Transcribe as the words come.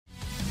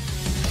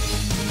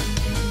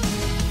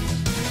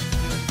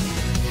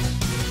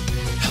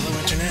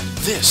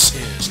This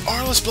is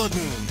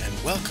Arales.Bloodmoon, and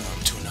welcome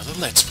to another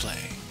Let's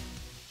Play.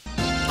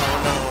 Oh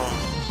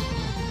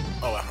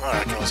no. Oh well,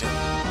 alright, I can always hit.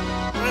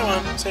 Alright,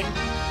 well, see.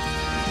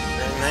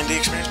 90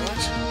 experience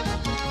points.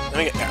 Let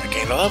me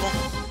gain a level.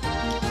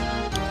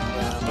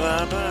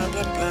 Blah, blah, blah,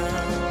 blah, blah.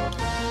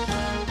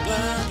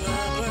 Blah,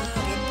 blah, blah,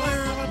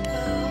 blah, blah,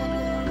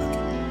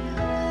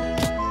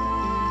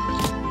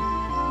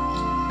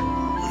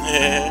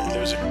 blah.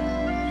 Loser.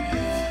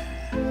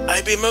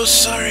 I be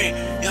most sorry,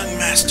 young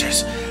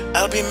masters.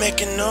 I'll be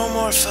making no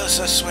more fuss,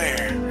 I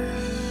swear.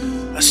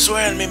 I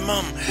swear on me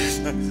mum.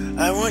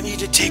 I want you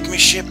to take me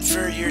ship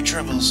for your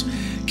troubles.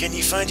 Can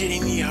you find it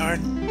in your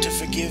heart to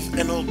forgive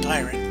an old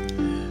pirate?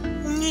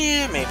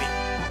 Yeah, maybe.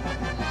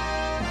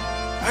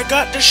 I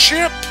got the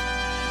ship!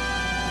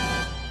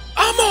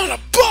 I'm on a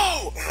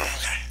boat!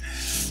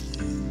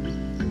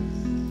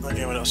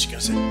 Okay, what else you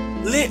gonna say?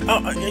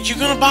 You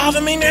gonna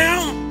bother me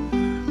now?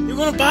 You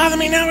gonna bother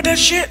me now with that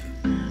shit?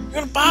 You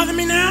gonna bother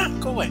me now?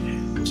 Go away.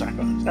 I'm sorry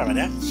about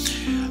that.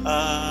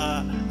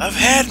 I've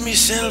had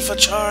myself a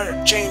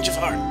change of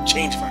heart. I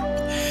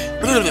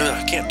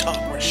can't talk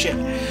more shit.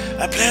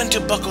 I plan to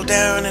buckle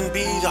down and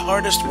be the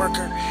hardest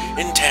worker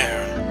in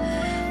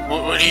town.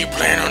 What do you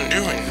plan on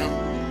doing?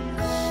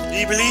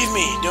 You believe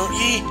me, don't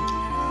ye?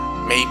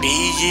 Maybe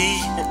ye.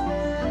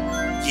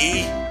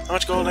 Ye? How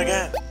much gold I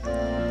got?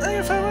 I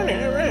got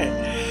 500, alright.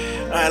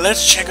 Alright,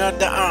 let's check out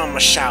the armor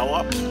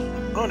shop.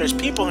 Oh, there's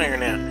people here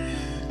now.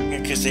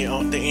 Because they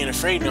ain't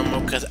afraid no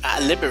more because I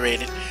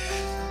liberated.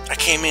 I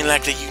came in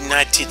like the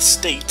United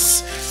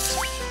States.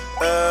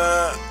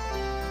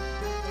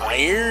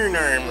 Iron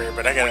armor,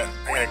 but I gotta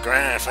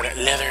grind for that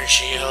leather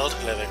shield,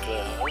 leather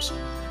gloves.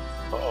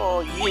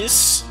 Oh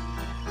yes.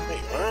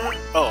 Wait, what?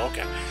 Oh,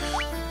 okay.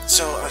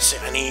 So let's see.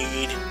 I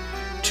need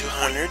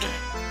 200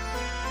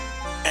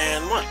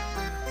 and what?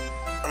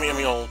 I mean,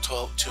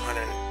 212.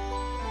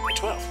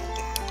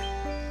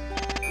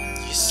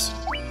 Yes,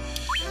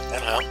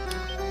 that'll help.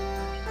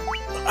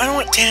 I don't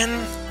want 10.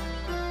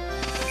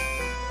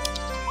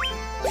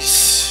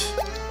 Yes.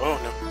 Oh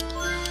no.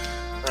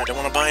 I don't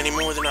want to buy any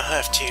more than I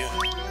have to.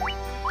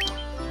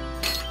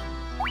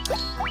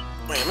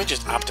 Wait, let me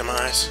just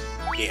optimize.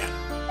 Yeah.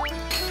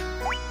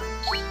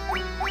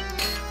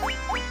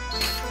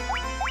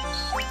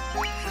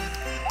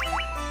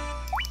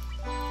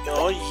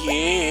 Oh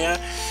yeah.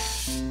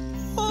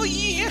 Oh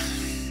yeah.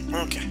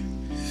 Okay.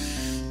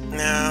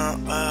 Now,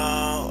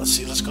 let's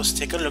see. Let's go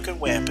take a look at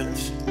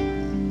weapons.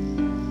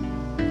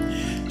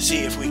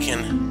 See if we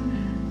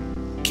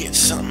can get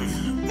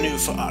something new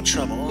for our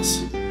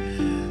troubles.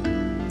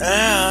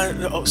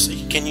 Oh, so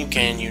can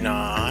you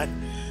not?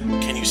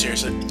 Can you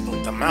seriously? Oh,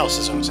 the mouse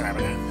is always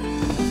having it.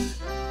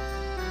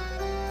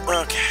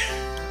 Okay.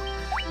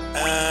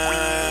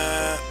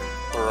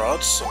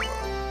 Broadsword.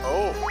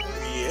 Oh,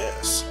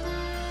 yes.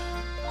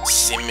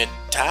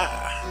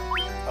 Scimitar.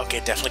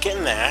 Okay, definitely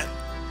getting that.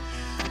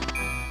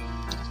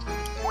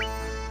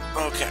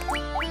 Okay.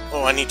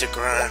 Oh, I need to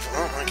grind.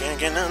 Oh, I can't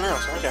get nothing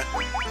else. Okay.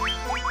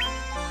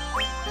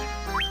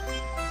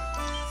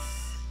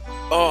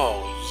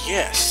 Oh,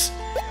 yes.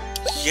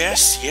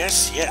 Yes.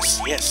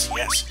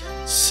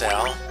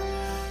 Sell.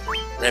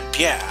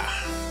 Repair.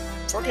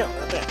 Forget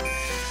not bad.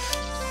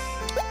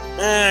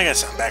 I got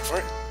something back for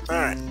it.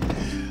 Alright.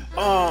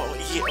 Oh,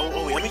 yeah.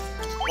 Oh, let me...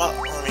 Well,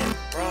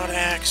 broad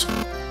axe.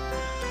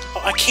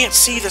 Oh, I can't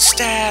see the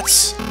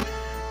stats.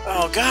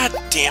 Oh, god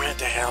damn it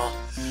to hell.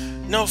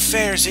 No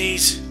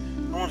fairsies.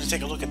 I want to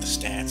take a look at the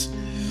stats.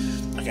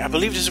 Okay, I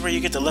believe this is where you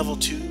get the level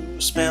 2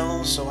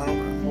 spells, so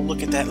we'll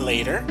look at that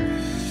later.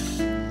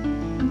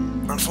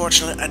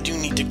 Unfortunately, I do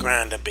need to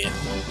grind a bit.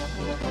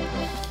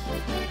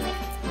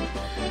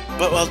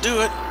 But I'll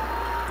do it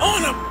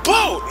on a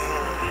boat!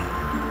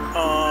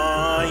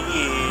 Oh,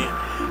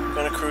 yeah.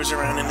 Gonna cruise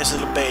around in this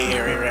little bay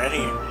area right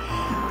here.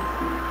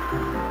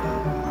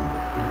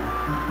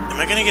 Am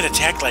I gonna get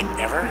attacked like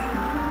ever?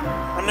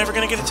 I'm never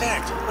gonna get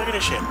attacked. Look at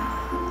this shit.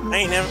 I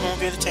ain't never gonna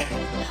get attacked.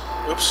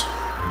 Oops.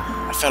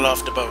 I fell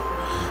off the boat.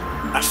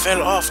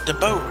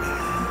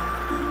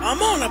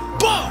 I'm on a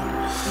boat!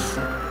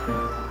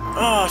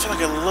 Oh, I feel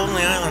like a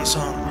Lonely Island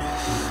song.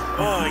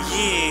 Oh,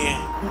 yeah.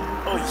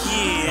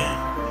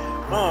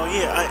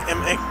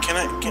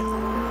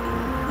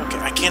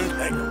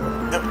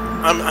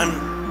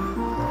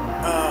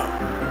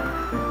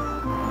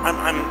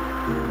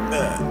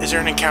 Is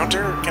there an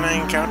encounter? Can I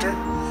encounter?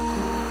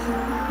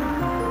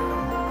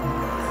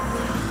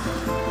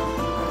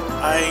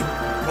 I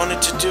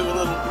wanted to do a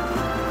little...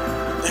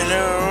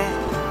 Hello?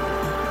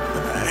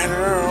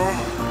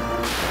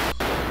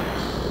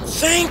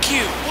 Thank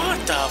you! What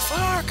the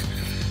fuck?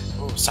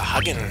 Oh,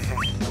 Sahagin.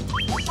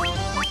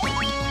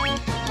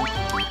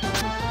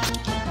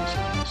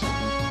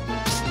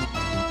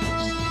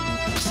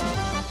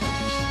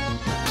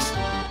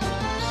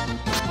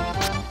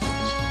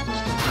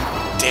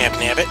 Dab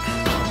nabbit.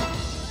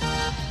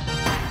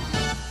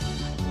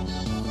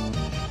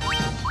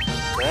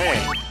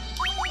 Great.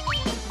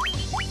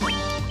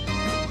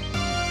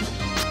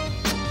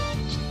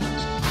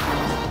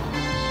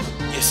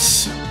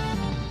 Yes.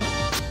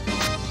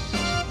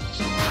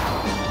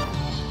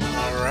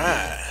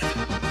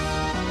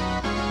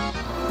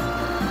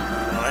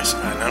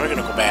 Now we're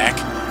gonna go back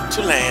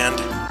to land.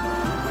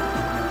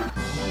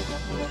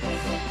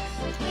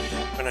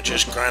 I'm gonna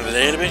just grind a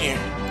little bit here.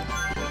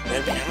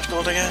 How much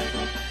gold I got?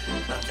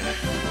 Okay.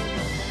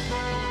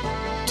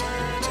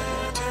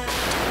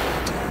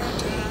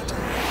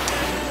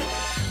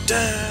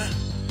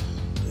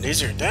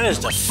 Lizard. That is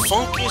the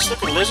funkiest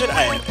looking lizard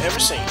I have ever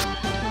seen.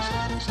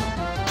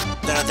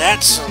 Now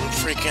that's some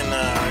freaking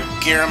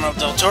Guillermo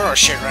del Toro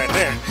shit right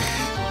there.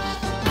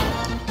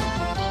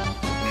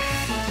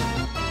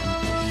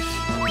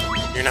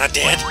 You're not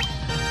dead?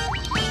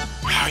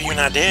 How are you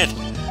not dead?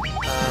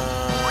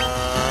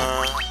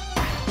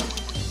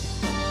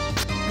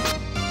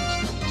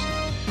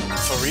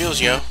 For reals,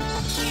 yo.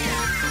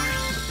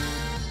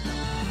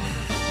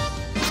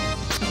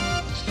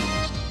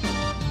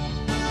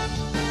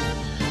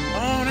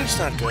 Oh, that's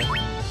not good.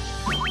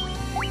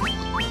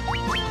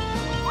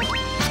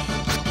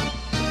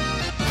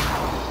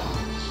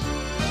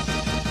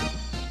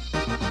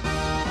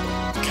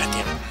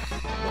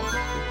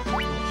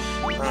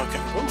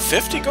 Okay. Oh,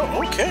 50 go.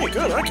 Okay,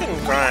 good. I can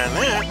grind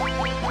that.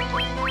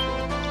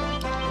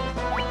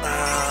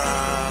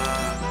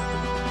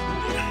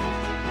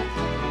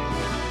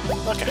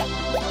 Okay.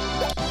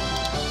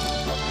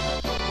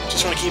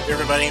 Just want to keep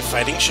everybody in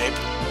fighting shape.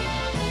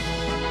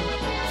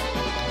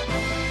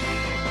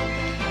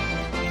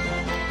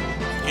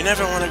 You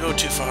never want to go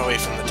too far away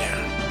from the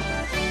town.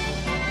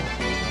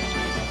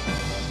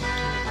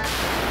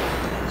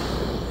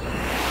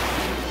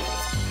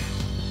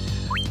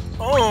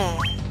 Oh!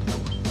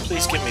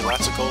 Please give me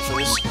lots of gold for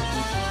this.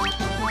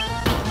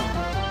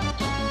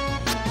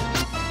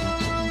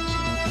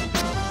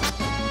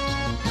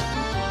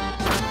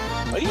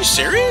 Are you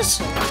serious?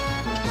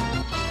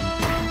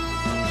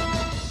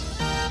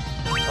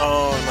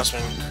 Oh, it must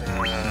have been...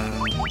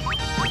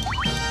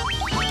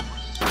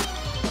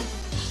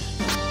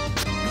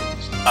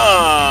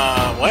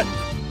 what?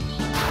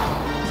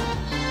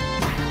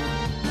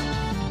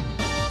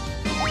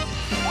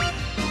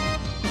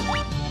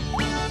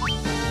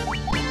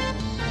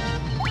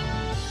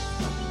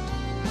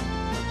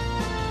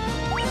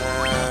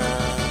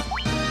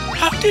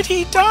 How did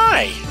he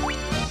die?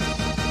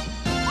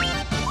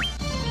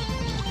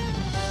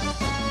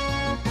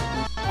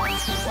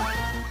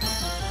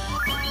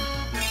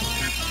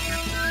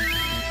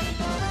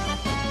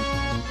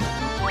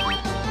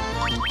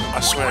 I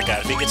swear to God,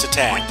 if he gets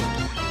attacked,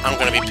 I'm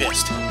gonna be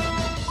pissed.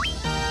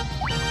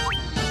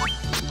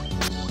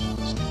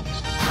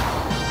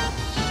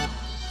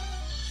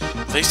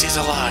 At least he's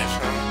alive.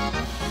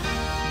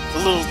 A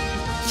little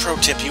pro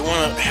tip: you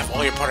want to have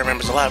all your party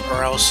members alive,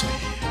 or else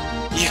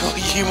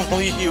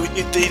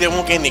they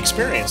won't gain the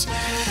experience.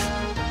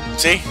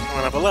 See, I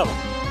went up a level.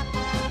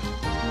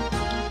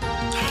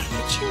 How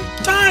did you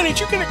die? Did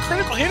you get a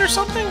critical hit or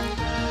something?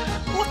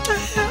 What the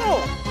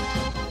hell?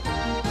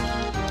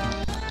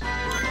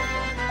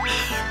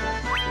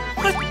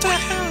 What the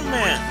hell,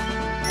 man?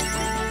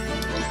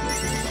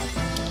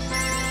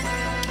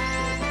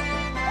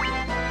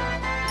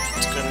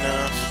 That's good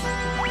enough.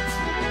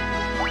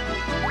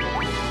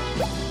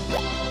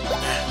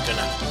 Good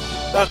enough.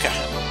 Okay.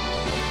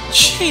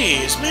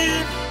 Jeez,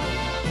 man. I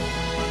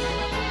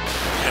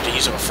had to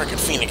use a freaking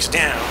Phoenix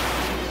down.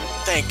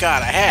 Thank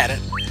God I had it.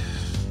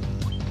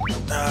 You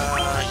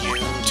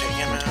take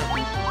him out.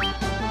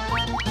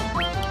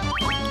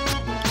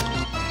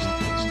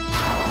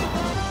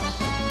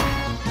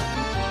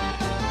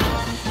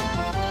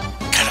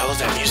 God, I love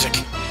that music.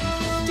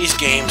 These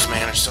games,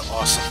 man, are so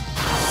awesome.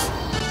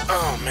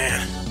 Oh,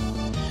 man.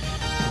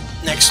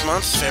 Next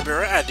month,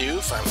 February, I do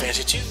Final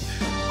Fantasy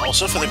 2.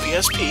 Also for the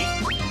PSP.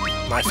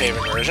 My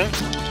favorite version.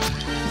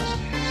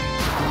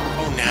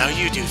 Oh, now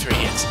you do 3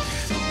 hits.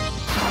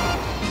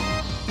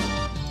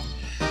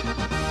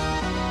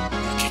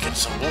 I'm kicking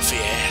some wolfy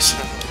ass.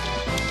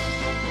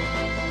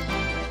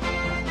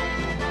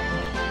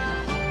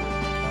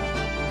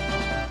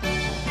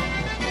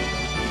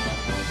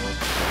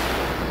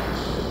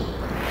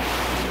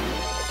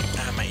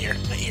 Ah, my ear.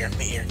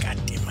 God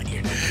damn, my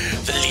ear.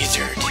 The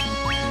lizard.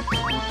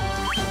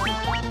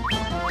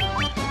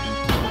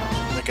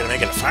 I'm gonna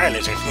make it a fire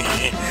lizard.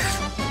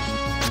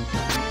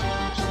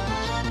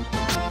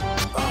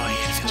 Oh,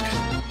 yeah, it feels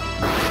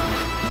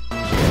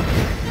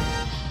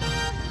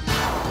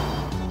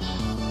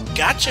good.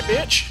 Gotcha,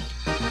 bitch.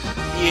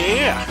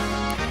 Yeah.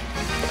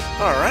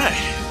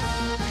 Alright.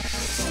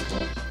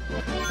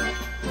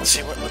 Let's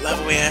see, what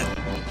level we at?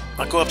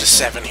 I'll go up to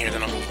 7 here,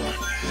 then I'll move on.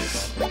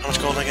 How much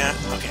gold I got?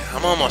 Okay,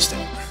 I'm almost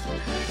there.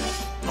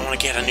 I want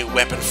to get a new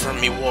weapon from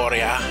me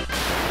warrior.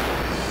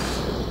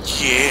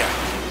 Yeah.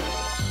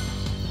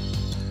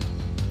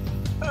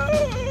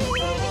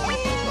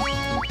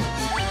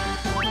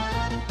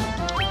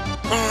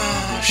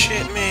 Oh,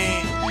 shit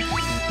me.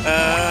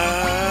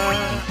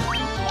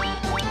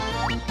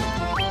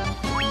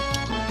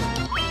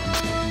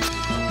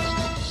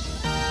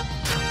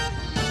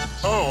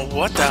 Oh,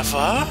 what the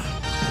fuck?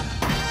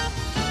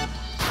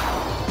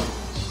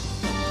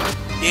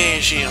 Yeah,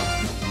 shield.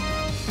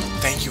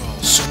 Thank you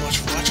all so much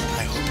for watching.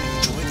 I hope you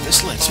enjoyed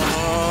this Let's Play.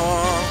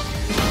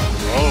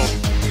 Oh.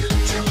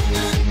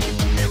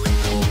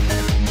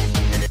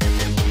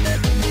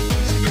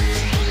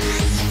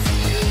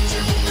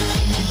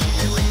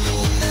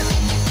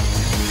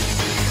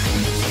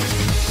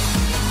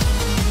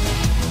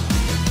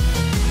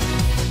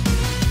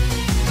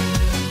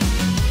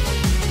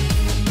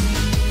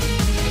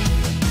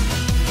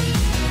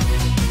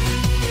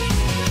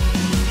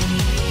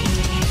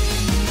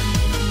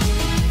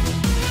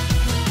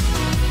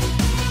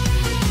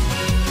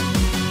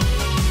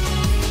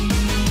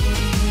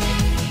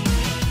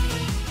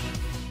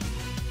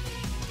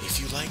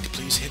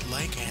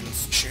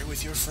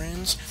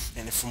 notifications,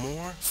 and for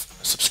more,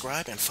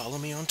 subscribe and follow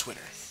me on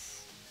Twitter.